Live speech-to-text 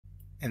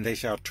And they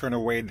shall turn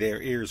away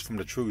their ears from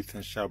the truth,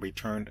 and shall be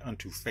turned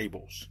unto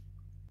fables.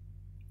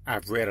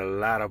 I've read a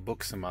lot of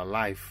books in my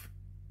life,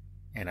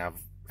 and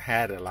I've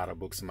had a lot of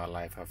books in my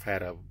life. I've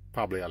had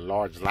probably a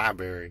large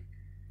library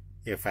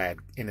if I had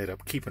ended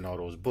up keeping all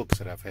those books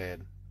that I've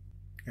had.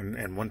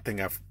 And one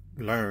thing I've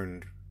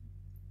learned,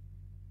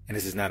 and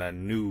this is not a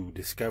new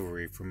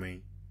discovery for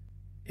me,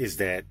 is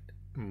that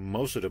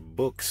most of the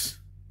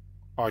books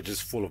are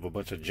just full of a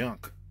bunch of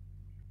junk.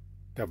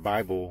 The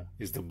Bible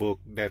is the book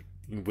that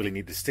you really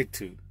need to stick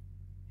to.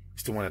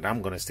 It's the one that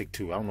I'm going to stick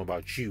to. I don't know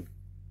about you,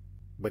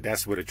 but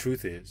that's where the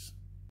truth is.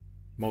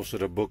 Most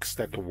of the books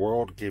that the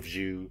world gives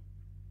you,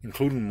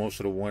 including most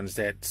of the ones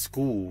that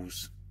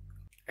schools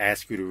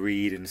ask you to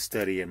read and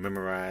study and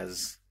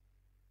memorize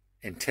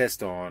and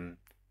test on,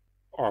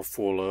 are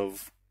full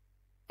of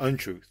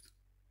untruth.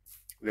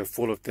 They're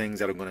full of things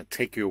that are going to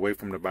take you away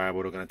from the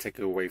Bible. They're going to take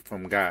you away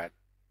from God.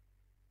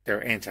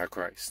 They're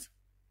Antichrist.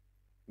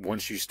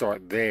 Once you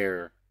start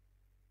there,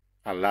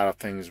 a lot of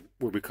things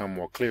will become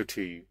more clear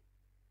to you.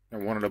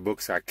 And one of the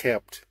books I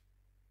kept,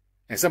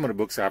 and some of the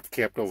books I've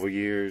kept over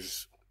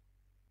years,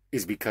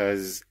 is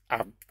because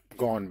I've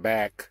gone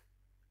back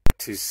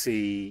to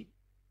see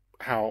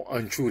how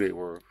untrue they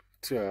were,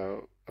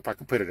 if I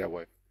can put it that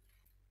way.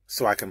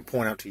 So I can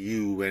point out to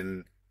you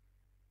and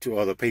to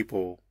other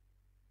people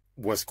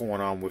what's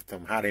going on with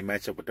them, how they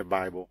match up with the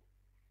Bible,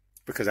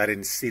 because I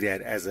didn't see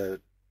that as a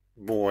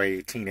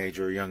boy,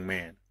 teenager, young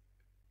man.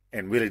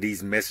 And really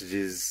these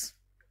messages,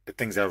 the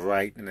things I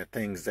write and the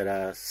things that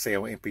I say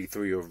on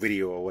MP3 or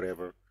video or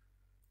whatever,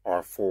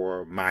 are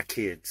for my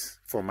kids,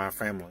 for my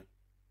family.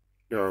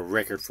 They're a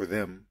record for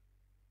them.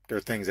 They're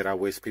things that I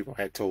wish people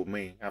had told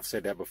me. I've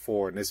said that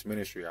before in this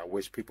ministry. I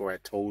wish people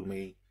had told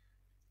me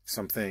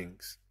some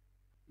things.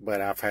 But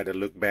I've had to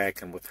look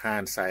back, and with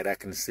hindsight, I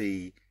can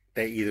see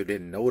they either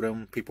didn't know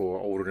them, people who are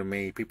older than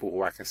me, people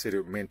who I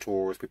consider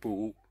mentors,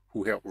 people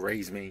who helped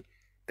raise me.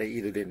 They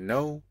either didn't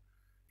know,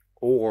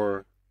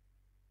 or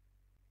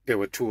they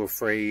were too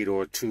afraid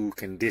or too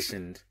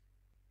conditioned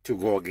to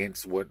go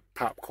against what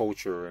pop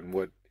culture and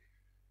what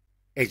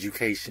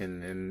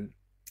education and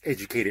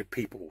educated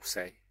people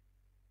say.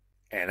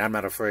 And I'm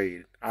not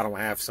afraid. I don't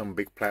have some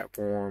big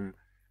platform.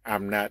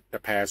 I'm not the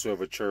pastor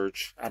of a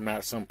church. I'm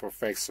not some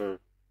professor.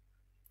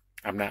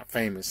 I'm not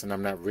famous, and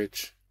I'm not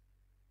rich.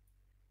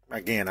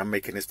 Again, I'm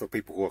making this for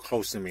people who are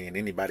close to me, and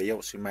anybody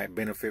else who might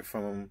benefit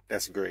from them,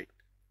 that's great.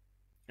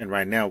 And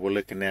right now we're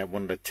looking at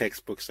one of the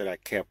textbooks that I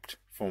kept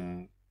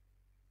from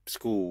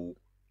school.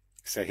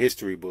 It's a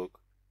history book.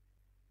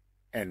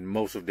 And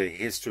most of the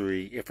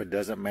history, if it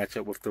doesn't match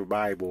up with the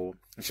Bible,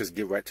 let's just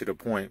get right to the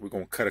point. We're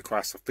going to cut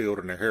across the field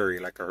in a hurry,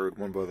 like I heard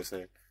one brother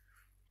say.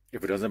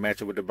 If it doesn't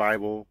match up with the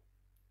Bible,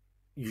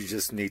 you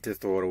just need to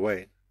throw it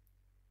away.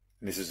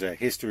 And this is a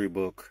history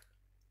book,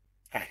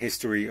 a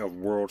history of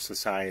world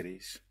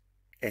societies.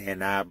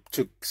 And I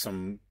took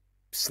some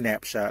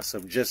snapshots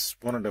of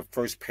just one of the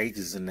first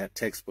pages in that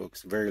textbook.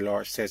 It's a very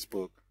large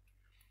textbook.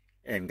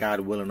 And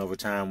God willing, over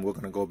time, we're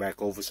going to go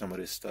back over some of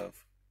this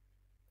stuff.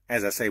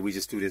 As I say, we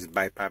just do this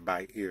bite by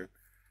bite here,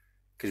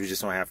 because we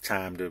just don't have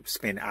time to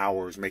spend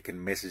hours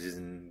making messages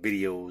and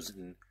videos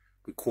and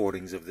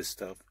recordings of this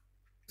stuff.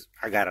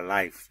 I got a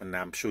life, and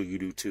I'm sure you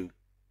do too.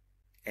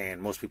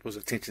 And most people's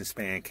attention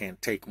span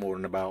can't take more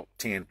than about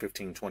 10,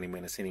 15, 20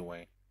 minutes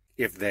anyway,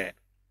 if that.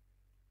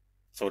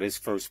 So this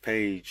first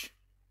page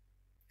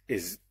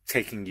is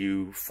taking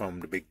you from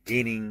the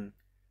beginning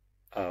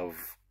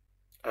of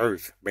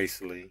Earth,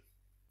 basically,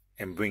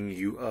 and bringing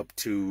you up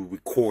to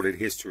recorded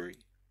history.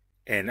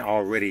 And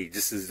already,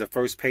 this is the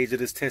first page of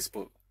this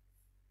textbook.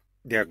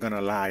 They're going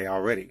to lie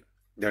already.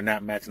 They're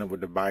not matching up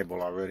with the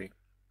Bible already.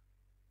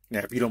 Now,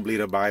 if you don't believe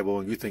the Bible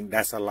and you think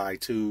that's a lie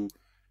too,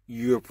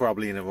 you're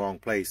probably in the wrong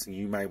place, and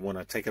you might want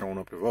to take it on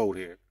up the road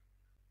here.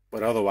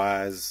 But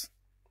otherwise,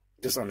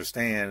 just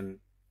understand,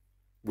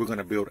 we're going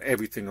to build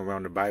everything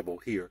around the Bible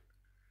here.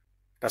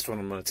 That's what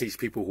I'm going to teach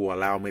people who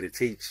allow me to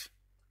teach.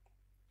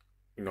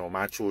 You know,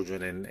 my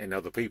children and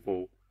other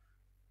people.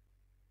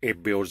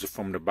 It builds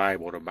from the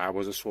Bible. The Bible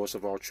is the source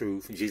of all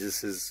truth.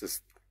 Jesus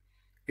is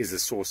the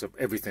source of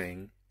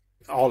everything.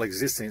 All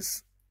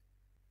existence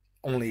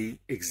only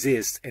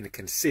exists and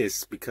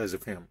consists because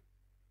of him.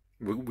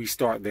 We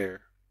start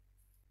there.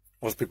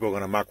 Most people are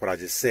going to mock what I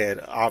just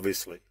said,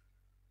 obviously.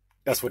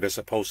 That's what they're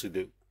supposed to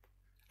do.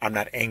 I'm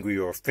not angry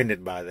or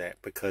offended by that,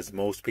 because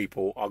most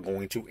people are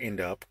going to end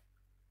up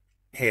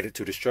headed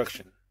to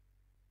destruction.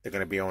 They're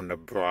going to be on the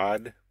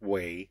broad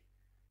way,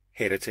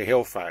 headed to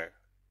hellfire.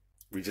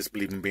 We just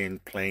believe in being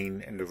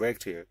plain and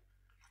direct here.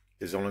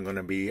 There's only going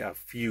to be a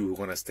few who are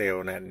going to stay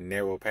on that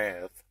narrow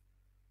path,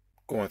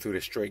 going through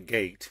the straight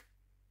gate,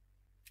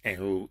 and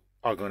who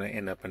are going to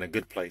end up in a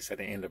good place at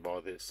the end of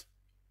all this.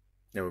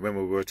 Now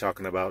remember, we were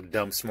talking about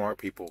dumb smart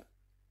people.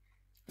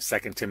 2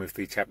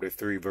 Timothy chapter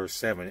 3 verse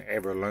 7,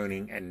 ever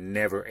learning and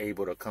never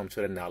able to come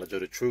to the knowledge of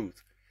the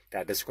truth.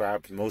 That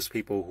describes most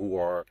people who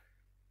are,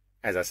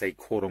 as I say,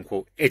 quote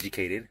unquote,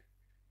 educated,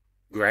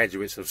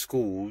 graduates of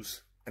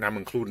schools, and I'm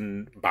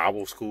including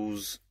Bible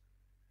schools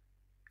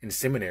and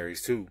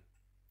seminaries too.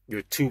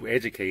 you're too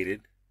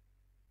educated.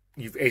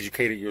 You've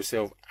educated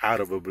yourself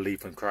out of a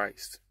belief in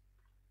Christ.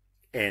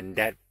 And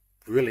that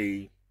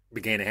really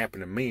began to happen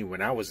to me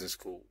when I was in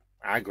school.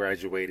 I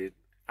graduated.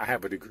 I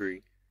have a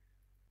degree.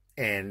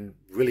 And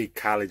really,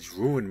 college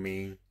ruined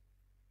me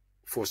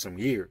for some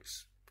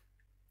years.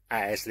 I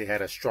actually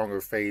had a stronger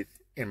faith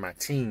in my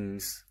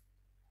teens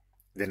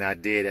than I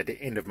did at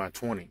the end of my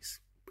 20s.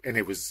 And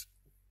it was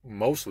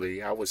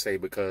mostly, I would say,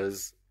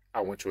 because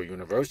I went to a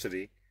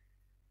university.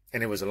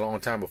 And it was a long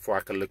time before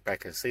I could look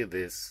back and say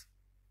this.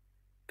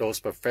 Those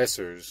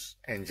professors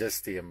and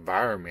just the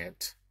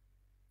environment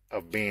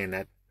of being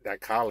at that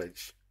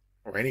college,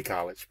 or any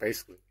college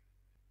basically,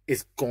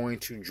 is going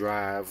to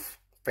drive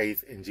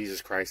faith in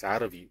Jesus Christ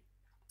out of you.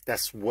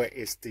 That's what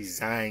it's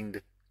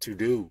designed to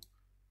do.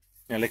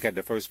 Now look at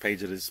the first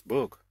page of this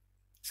book.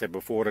 It said,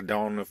 before the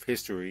dawn of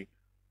history,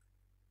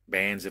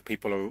 bands of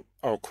people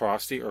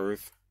across the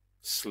earth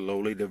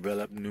slowly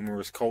developed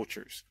numerous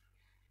cultures.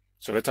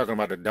 So they're talking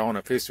about the dawn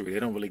of history. They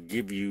don't really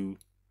give you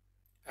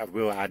a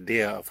real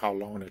idea of how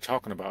long they're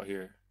talking about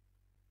here.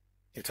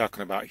 They're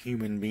talking about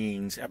human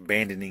beings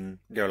abandoning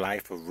their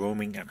life of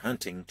roaming and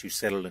hunting to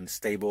settle in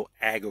stable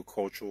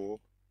agricultural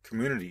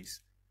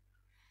communities.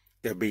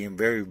 They're being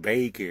very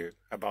vague here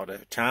about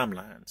their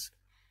timelines.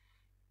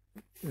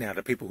 Now,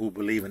 the people who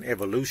believe in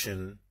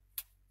evolution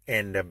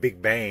and the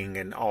Big Bang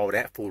and all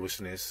that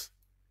foolishness,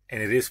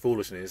 and it is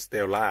foolishness,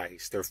 they're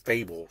lies, they're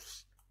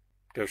fables,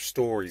 they're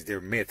stories,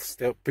 they're myths.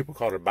 People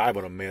call the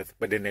Bible a myth,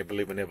 but then they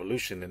believe in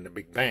evolution and the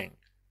Big Bang.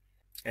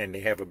 And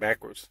they have it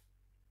backwards.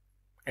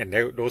 And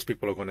those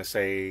people are going to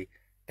say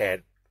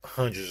that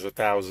hundreds of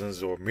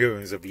thousands or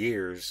millions of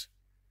years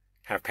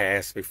have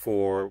passed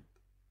before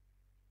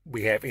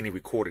we have any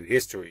recorded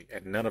history.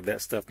 And none of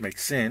that stuff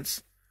makes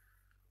sense,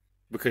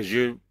 because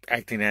you're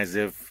acting as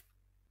if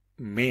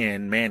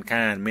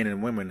mankind, men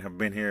and women, have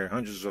been here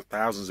hundreds of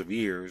thousands of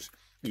years,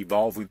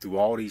 evolving through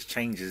all these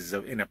changes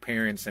in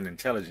appearance and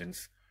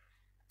intelligence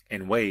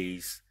and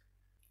ways,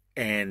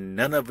 and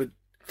none of it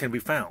can be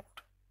found.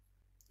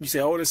 You say,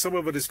 oh, some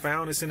of it is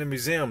found, it's in the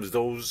museums.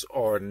 Those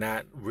are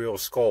not real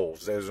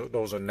skulls.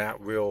 Those are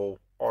not real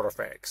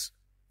artifacts.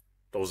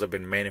 Those have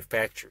been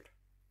manufactured.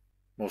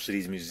 Most of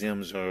these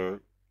museums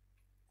are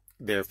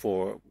there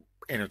for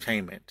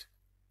entertainment.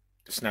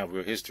 It's not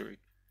real history.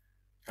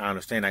 I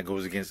understand that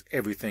goes against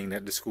everything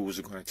that the schools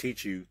are going to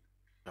teach you.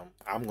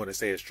 I'm going to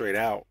say it straight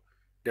out.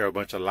 There are a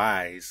bunch of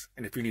lies.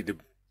 And if you need to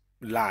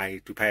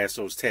lie to pass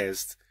those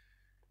tests,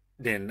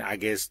 then I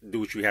guess do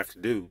what you have to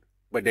do.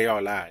 But they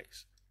are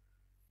lies.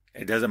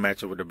 It doesn't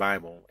match up with the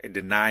Bible. It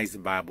denies the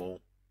Bible.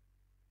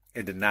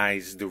 It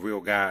denies the real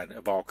God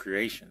of all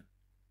creation.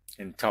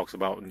 And talks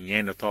about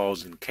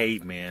Neanderthals and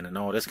cavemen and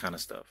all this kind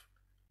of stuff.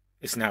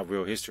 It's not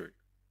real history.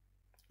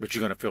 But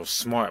you're going to feel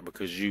smart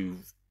because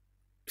you've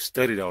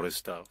studied all this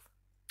stuff.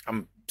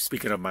 I'm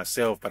speaking of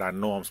myself, but I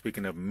know I'm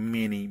speaking of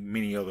many,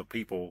 many other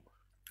people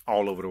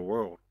all over the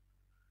world.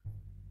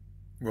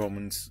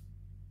 Romans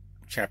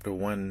chapter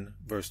 1,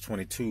 verse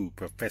 22,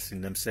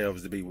 professing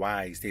themselves to be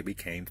wise, they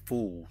became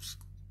fools.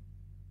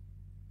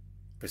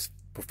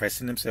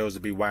 Professing themselves to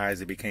be wise,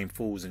 they became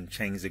fools and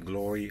changed the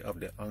glory of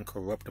the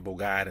uncorruptible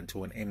God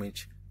into an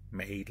image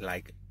made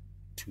like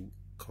to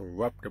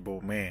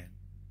corruptible man,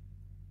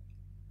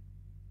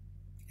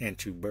 and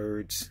to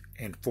birds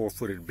and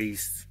four-footed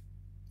beasts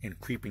and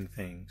creeping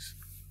things.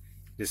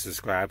 This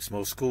describes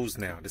most schools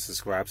now. This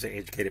describes the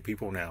educated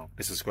people now.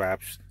 This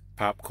describes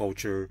pop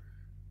culture,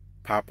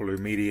 popular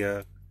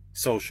media,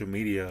 social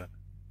media.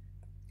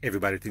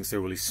 Everybody thinks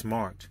they're really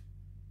smart.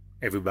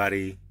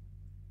 Everybody,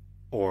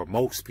 or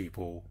most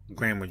people,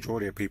 grand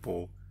majority of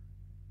people,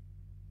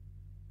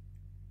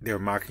 they're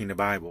mocking the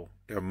Bible.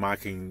 They're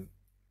mocking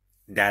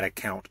that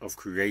account of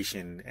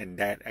creation and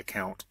that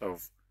account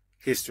of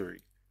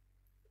history.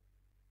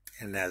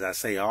 And as I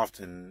say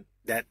often,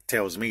 that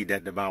tells me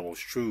that the Bible is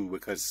true,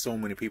 because so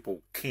many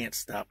people can't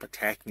stop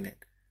attacking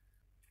it.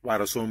 Why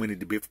do so many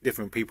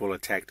different people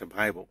attack the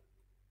Bible?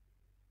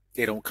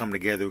 They don't come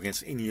together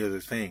against any other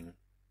thing.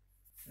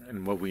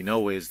 And what we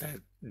know is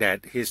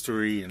that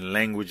history and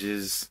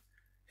languages,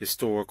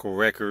 historical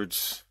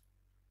records,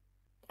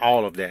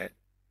 all of that,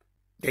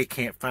 they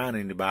can't find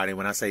anybody.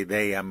 When I say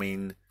they, I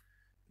mean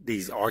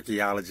these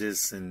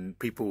archaeologists and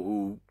people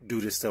who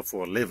do this stuff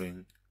for a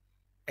living.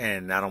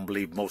 And I don't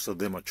believe most of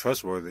them are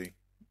trustworthy.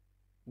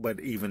 But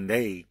even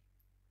they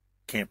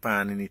can't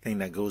find anything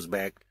that goes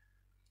back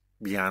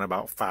beyond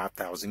about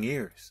 5,000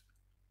 years.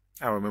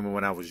 I remember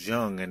when I was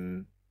young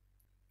and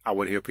I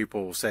would hear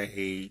people say,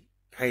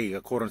 hey,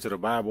 according to the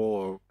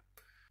Bible,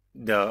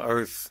 the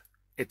earth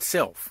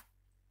itself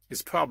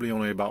is probably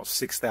only about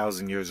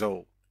 6,000 years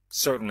old.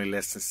 Certainly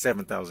less than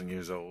 7,000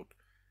 years old.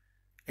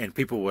 And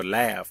people would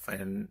laugh,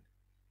 and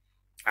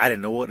I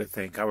didn't know what to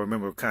think. I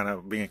remember kind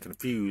of being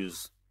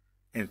confused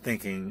and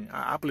thinking,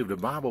 I believe the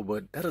Bible,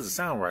 but that doesn't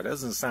sound right. That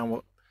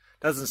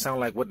doesn't sound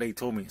like what they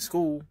told me in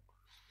school.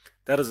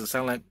 That doesn't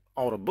sound like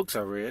all the books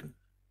I read.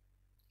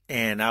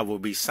 And I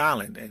would be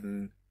silent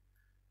and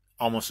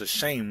almost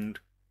ashamed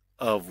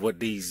of what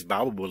these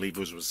Bible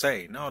believers would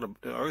say. No,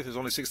 the earth is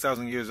only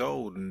 6,000 years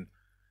old, and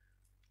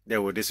they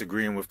were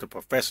disagreeing with the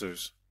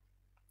professors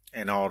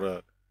and all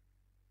the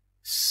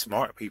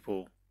smart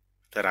people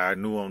that I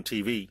knew on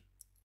TV.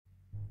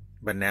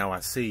 But now I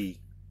see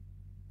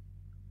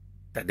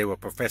that they were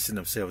professing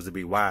themselves to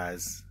be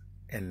wise,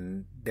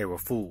 and they were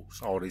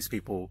fools. All these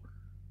people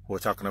who are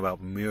talking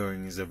about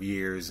millions of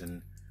years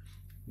and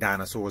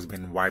dinosaurs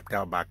being wiped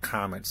out by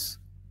comets.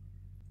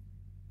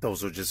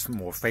 Those are just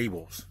more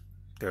fables.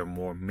 They're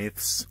more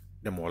myths.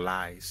 They're more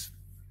lies.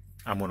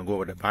 I'm going to go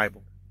over the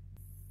Bible.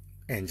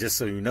 And just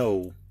so you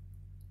know,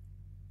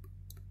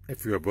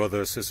 if you're a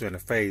brother or sister in the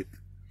faith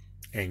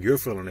and you're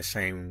feeling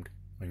ashamed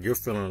and you're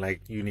feeling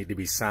like you need to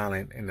be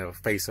silent in the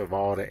face of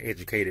all the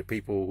educated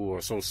people who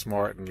are so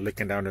smart and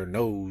looking down their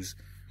nose,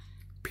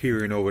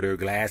 peering over their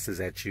glasses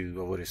at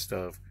you over this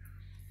stuff,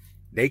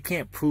 they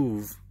can't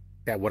prove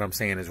that what I'm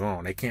saying is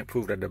wrong. They can't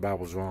prove that the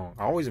Bible's wrong.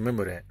 I always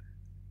remember that.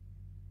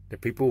 The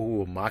people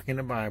who are mocking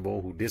the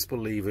Bible, who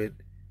disbelieve it,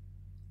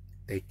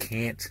 they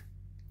can't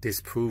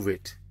disprove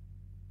it.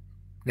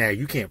 Now,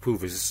 you can't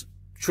prove it's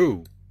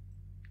true,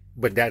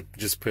 but that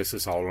just puts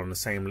us all on the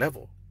same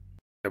level.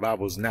 The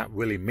Bible's not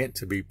really meant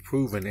to be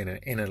proven in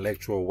an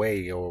intellectual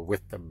way or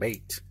with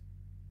debate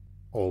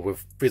or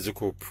with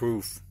physical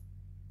proof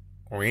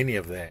or any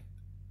of that.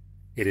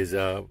 It is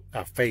a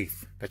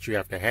faith that you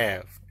have to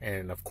have.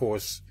 And of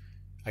course,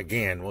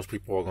 again, most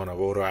people are going to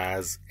roll their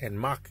eyes and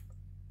mock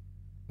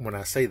when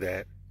I say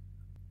that.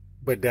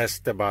 But that's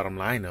the bottom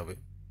line of it.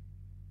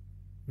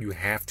 You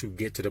have to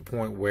get to the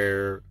point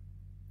where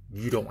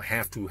you don't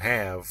have to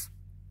have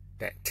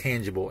that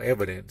tangible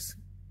evidence,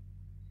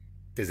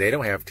 because they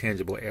don't have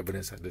tangible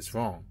evidence that it's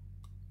wrong.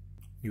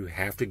 You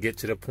have to get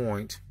to the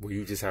point where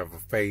you just have a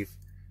faith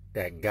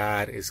that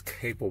God is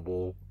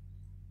capable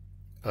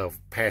of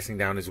passing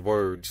down his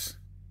words,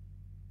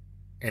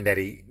 and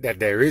that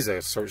there is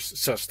a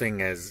such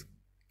thing as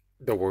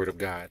the word of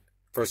God,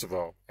 first of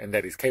all, and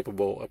that he's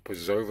capable of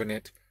preserving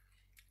it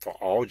for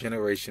all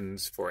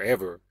generations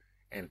forever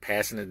and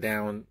passing it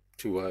down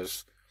to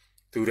us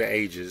through the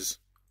ages,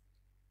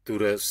 through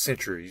the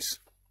centuries,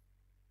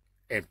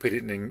 and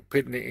putting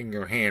it in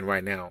your hand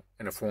right now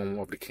in the form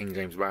of the King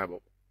James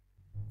Bible.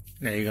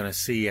 Now you're gonna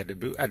see at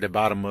the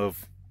bottom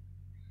of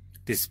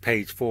this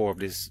page 4 of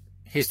this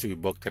history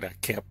book that I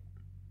kept,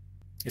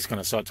 it's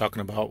gonna start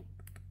talking about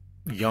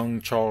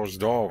young Charles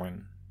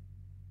Darwin,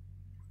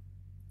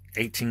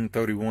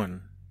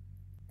 1831.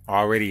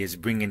 Already is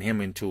bringing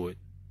him into it.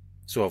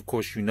 So of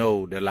course you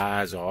know the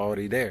lies are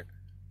already there.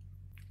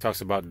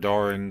 Talks about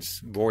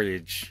Darwin's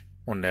voyage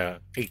on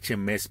the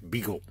HMS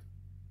Beagle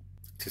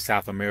to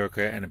South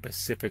America and the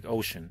Pacific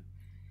Ocean.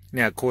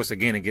 Now, of course,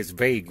 again, it gets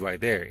vague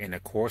right there. In the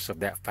course of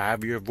that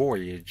 5-year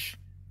voyage,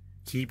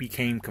 he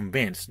became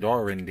convinced,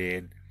 Darwin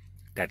did,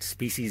 that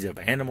species of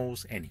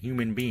animals and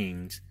human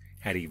beings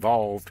had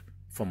evolved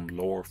from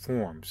lower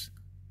forms.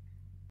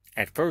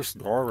 At first,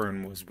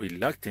 Darwin was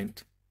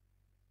reluctant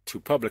to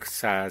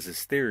publicize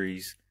his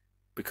theories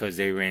because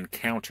they ran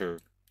counter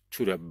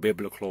to the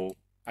biblical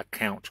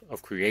account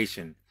of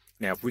creation.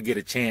 Now, if we get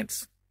a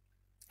chance,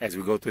 as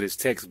we go through this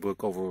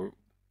textbook over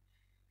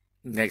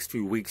next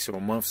few weeks or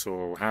months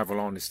or however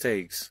long this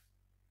takes,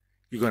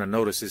 you're going to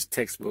notice this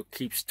textbook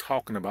keeps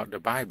talking about the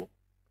Bible,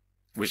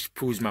 which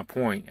proves my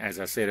point. As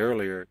I said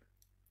earlier,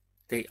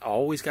 they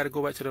always got to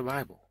go back to the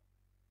Bible.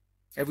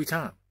 Every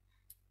time.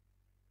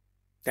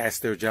 That's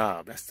their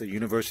job. That's the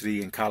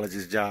university and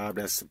college's job.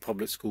 That's the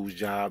public school's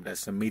job.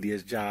 That's the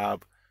media's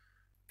job.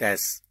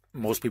 That's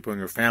most people in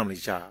your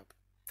family's job.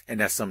 And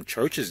that's some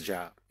church's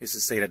job, is to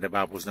say that the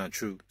Bible is not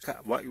true.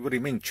 What do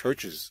you mean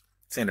churches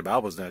saying the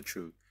Bible is not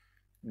true?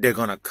 They're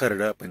going to cut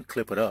it up and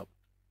clip it up.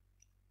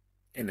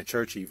 In the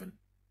church even.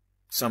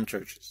 Some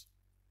churches.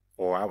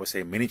 Or I would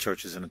say many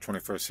churches in the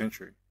 21st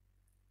century.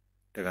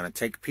 They're going to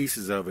take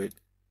pieces of it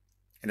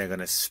and they're going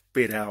to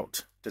spit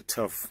out the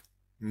tough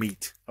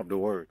meat of the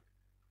word.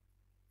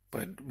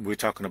 But we're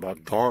talking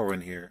about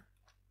Darwin here.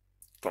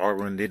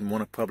 Darwin didn't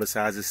want to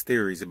publicize his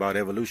theories about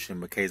evolution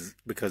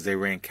because they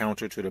ran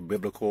counter to the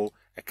biblical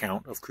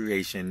account of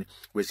creation,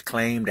 which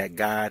claimed that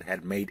God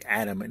had made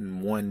Adam in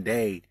one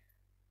day.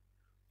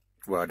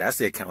 Well, that's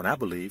the account I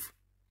believe.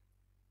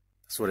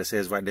 That's what it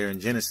says right there in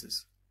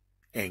Genesis.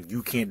 And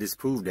you can't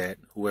disprove that,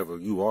 whoever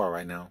you are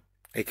right now.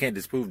 They can't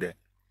disprove that.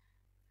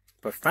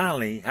 But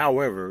finally,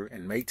 however,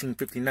 in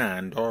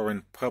 1859,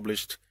 Darwin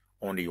published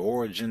On the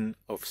Origin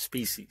of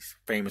Species,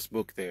 famous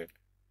book there.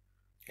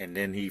 And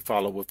then he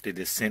followed with The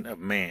Descent of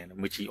Man,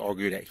 in which he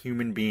argued that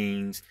human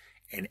beings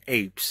and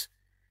apes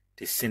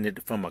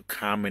descended from a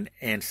common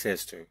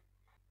ancestor.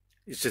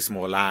 It's just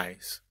more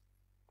lies.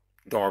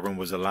 Darwin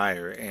was a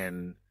liar,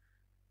 and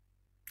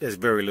there's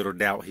very little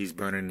doubt he's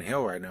burning in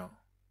hell right now.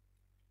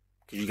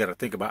 Because you got to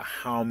think about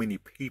how many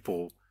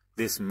people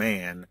this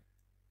man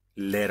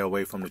led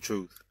away from the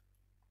truth.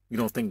 You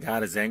don't think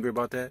God is angry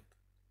about that?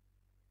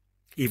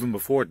 Even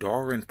before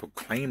Darwin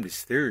proclaimed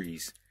his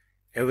theories,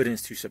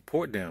 evidence to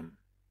support them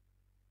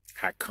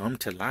had come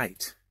to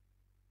light.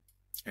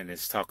 And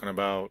it's talking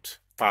about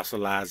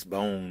fossilized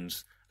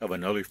bones of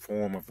an early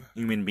form of a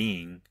human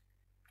being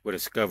were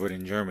discovered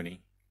in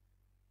Germany.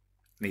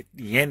 The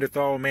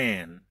Neanderthal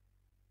man.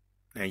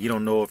 Now, you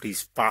don't know if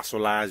these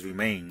fossilized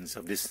remains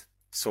of this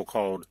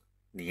so-called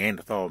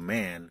Neanderthal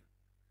man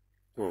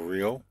were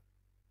real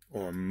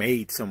or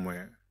made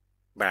somewhere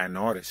by an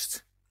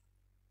artist.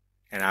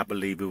 And I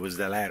believe it was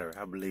the latter.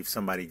 I believe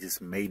somebody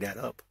just made that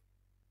up.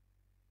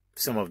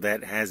 Some of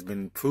that has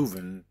been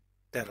proven,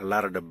 that a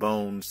lot of the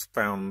bones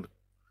found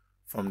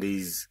from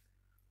these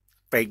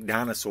fake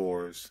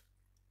dinosaurs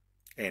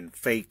and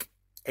fake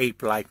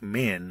ape-like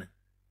men,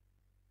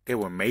 they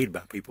were made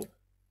by people.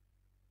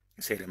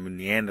 They say the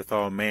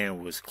Neanderthal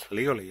man was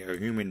clearly a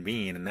human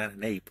being and not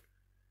an ape.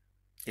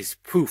 It's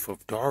proof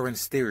of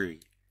Darwin's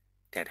theory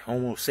that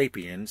Homo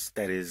sapiens,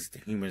 that is the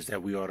humans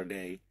that we are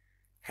today,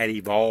 had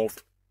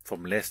evolved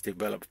from less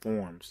developed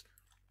forms.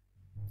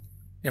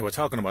 And we're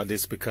talking about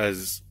this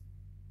because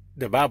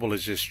the Bible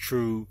is just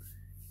true,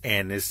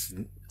 and it's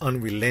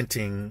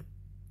unrelenting,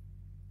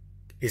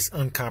 it's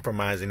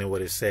uncompromising in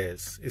what it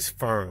says. It's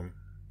firm.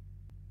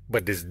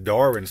 But this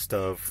Darwin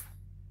stuff,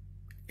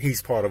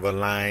 he's part of a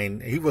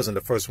line. He wasn't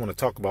the first one to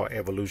talk about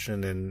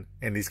evolution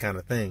and these kind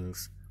of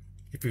things.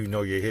 If you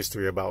know your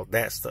history about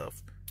that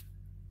stuff,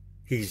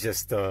 he's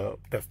just the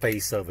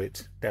face of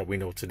it that we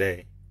know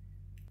today.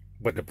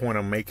 But the point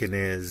I'm making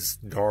is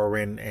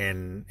Darwin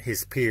and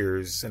his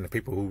peers and the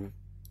people who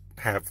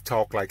have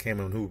talked like him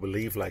and who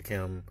believe like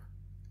him,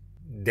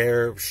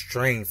 their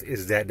strength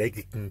is that they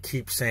can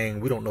keep saying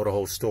we don't know the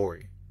whole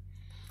story.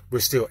 We're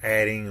still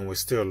adding and we're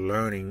still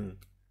learning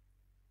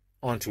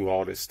onto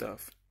all this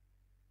stuff.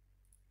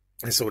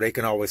 And so they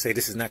can always say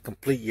this is not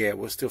complete yet.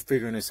 We're still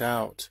figuring this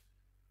out.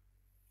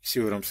 See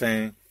what I'm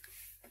saying?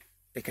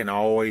 They can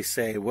always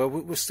say, well,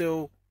 we're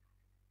still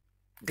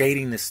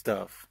dating this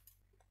stuff.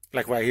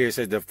 Like right here, it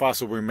says the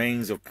fossil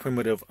remains of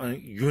primitive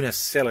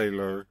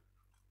unicellular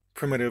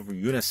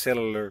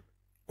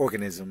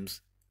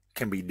organisms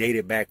can be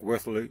dated back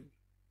roughly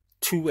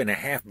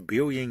 2.5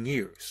 billion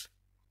years.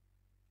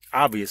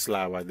 Obvious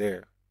lie right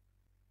there.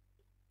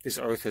 This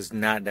earth is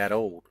not that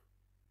old.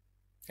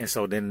 And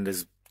so then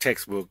this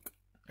textbook,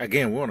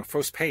 again, we're on the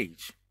first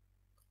page.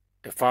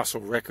 The fossil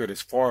record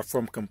is far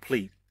from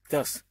complete.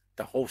 Thus,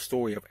 the whole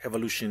story of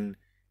evolution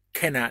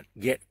cannot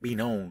yet be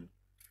known.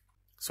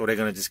 So they're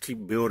going to just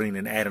keep building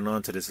and adding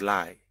on to this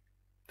lie.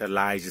 The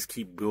lies just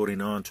keep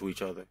building on to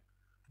each other.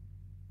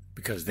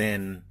 Because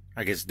then,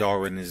 I guess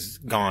Darwin is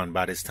gone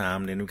by this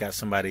time. Then we got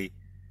somebody,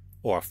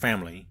 or a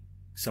family,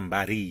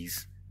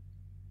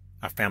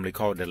 a family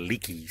called the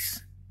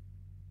Leakeys,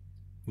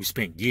 who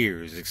spent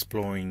years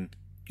exploring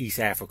East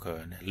Africa.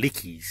 And the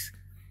Leakeys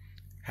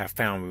have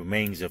found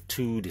remains of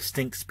two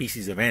distinct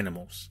species of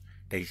animals,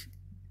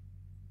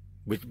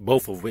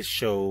 both of which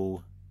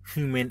show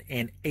human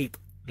and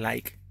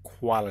ape-like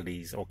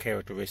qualities or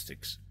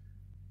characteristics.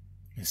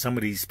 And some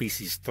of these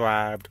species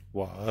thrived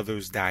while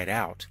others died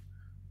out.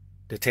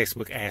 The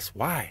textbook asks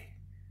why,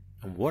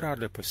 and what are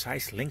the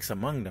precise links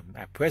among them?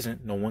 At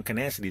present, no one can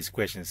answer these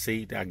questions.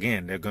 See,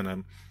 again, they're going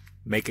to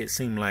make it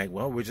seem like,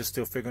 well, we're just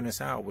still figuring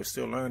this out. We're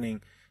still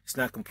learning. It's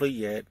not complete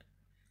yet.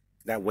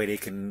 That way they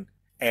can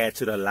add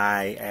to the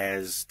lie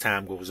as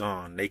time goes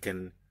on. They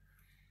can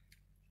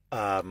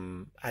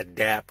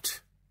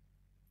adapt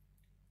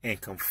and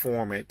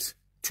conform it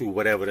to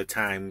whatever the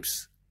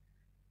times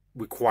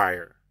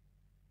require,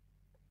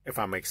 if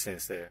I make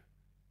sense there.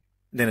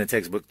 Then the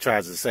textbook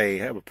tries to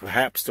say,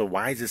 perhaps the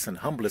wisest and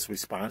humblest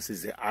response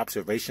is the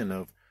observation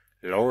of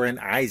Loren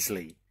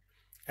Eiseley,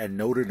 a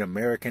noted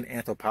American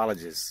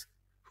anthropologist,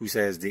 who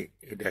says the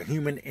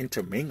human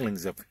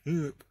interminglings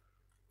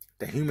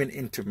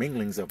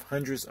of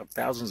hundreds of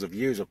thousands of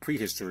years of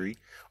prehistory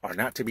are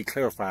not to be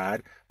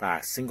clarified by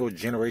a single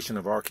generation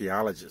of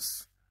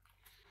archaeologists.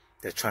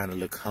 They're trying to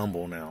look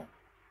humble now,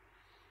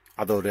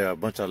 although they're a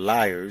bunch of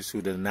liars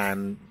who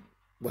deny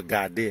what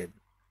God did.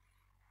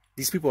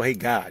 These people hate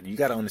God. You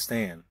got to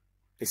understand.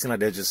 They seem like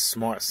they're just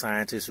smart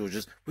scientists who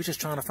we're just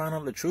trying to find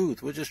out the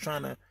truth. We're just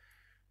trying to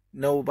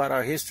know about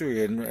our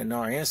history and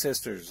our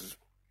ancestors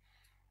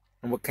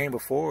and what came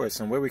before us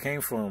and where we came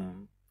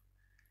from.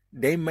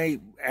 They may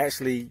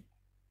actually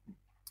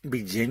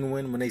be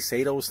genuine when they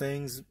say those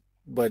things,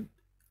 but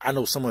I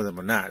know some of them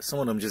are not. Some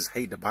of them just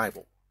hate the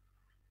Bible.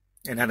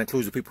 And that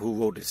includes the people who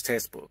wrote this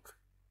textbook.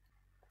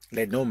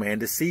 Let no man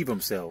deceive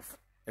himself.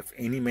 If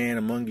any man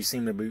among you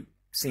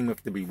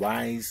seemeth to be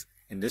wise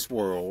in this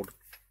world,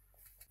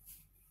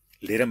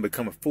 let him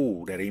become a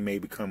fool that he may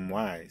become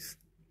wise.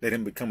 Let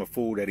him become a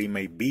fool that he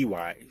may be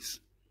wise.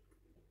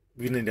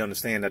 You need to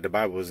understand that the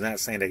Bible is not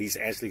saying that he's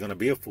actually going to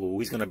be a fool.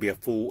 He's going to be a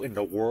fool in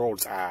the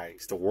world's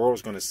eyes. The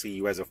world's going to see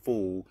you as a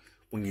fool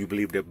when you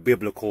believe the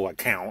biblical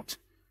account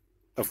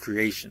of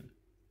creation.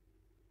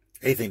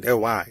 They think they're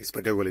wise,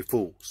 but they're really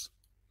fools.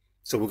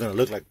 So we're going to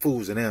look like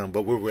fools to them,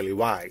 but we're really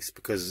wise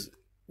because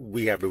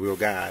we have the real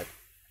God.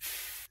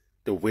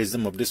 The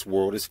wisdom of this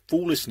world is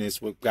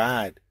foolishness with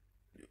God.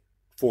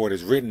 For it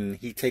is written,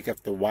 he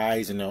taketh the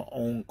wise in their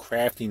own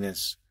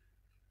craftiness.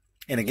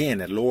 And again,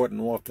 the Lord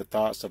knoweth the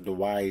thoughts of the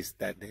wise,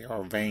 that they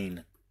are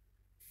vain.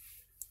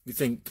 You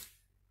think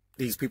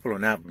these people are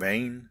not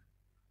vain.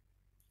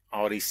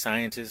 All these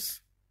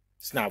scientists,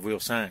 it's not real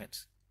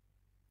science.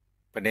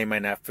 But they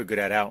might not figure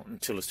that out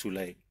until it's too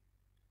late.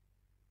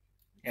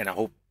 And I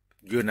hope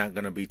you're not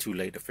going to be too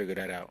late to figure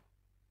that out.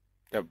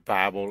 The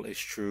Bible is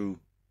true.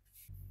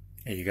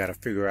 And you got to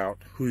figure out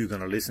who you're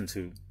going to listen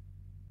to.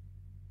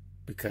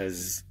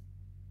 Because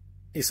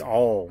it's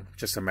all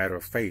just a matter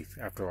of faith,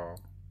 after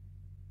all.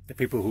 The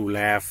people who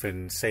laugh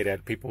and say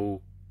that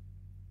people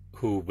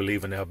who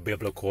believe in a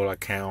biblical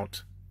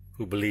account,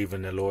 who believe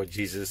in the Lord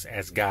Jesus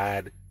as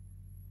God,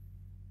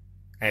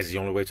 as the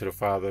only way to the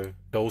Father,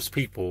 those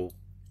people,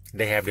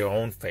 they have their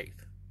own faith.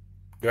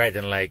 They're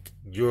acting like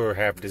you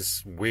have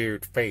this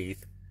weird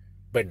faith,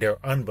 but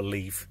their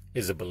unbelief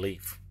is a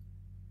belief.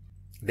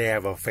 They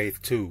have a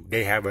faith too.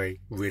 They have a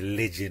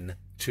religion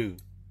too.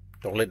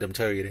 Don't let them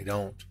tell you they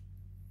don't.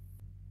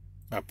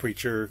 A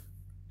preacher,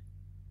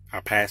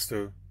 a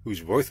pastor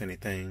who's worth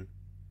anything,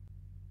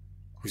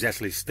 who's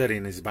actually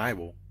studying his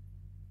Bible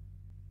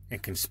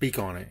and can speak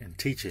on it and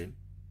teach it,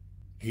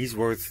 he's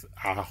worth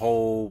a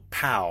whole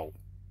pile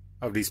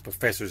of these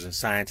professors and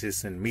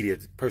scientists and media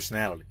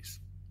personalities.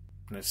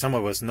 Some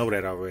of us know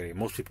that already.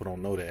 Most people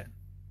don't know that.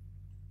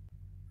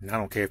 And I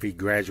don't care if he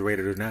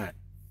graduated or not.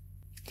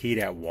 He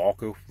that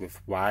walketh with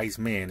wise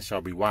men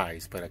shall be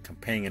wise, but a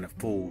companion of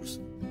fools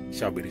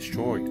shall be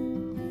destroyed.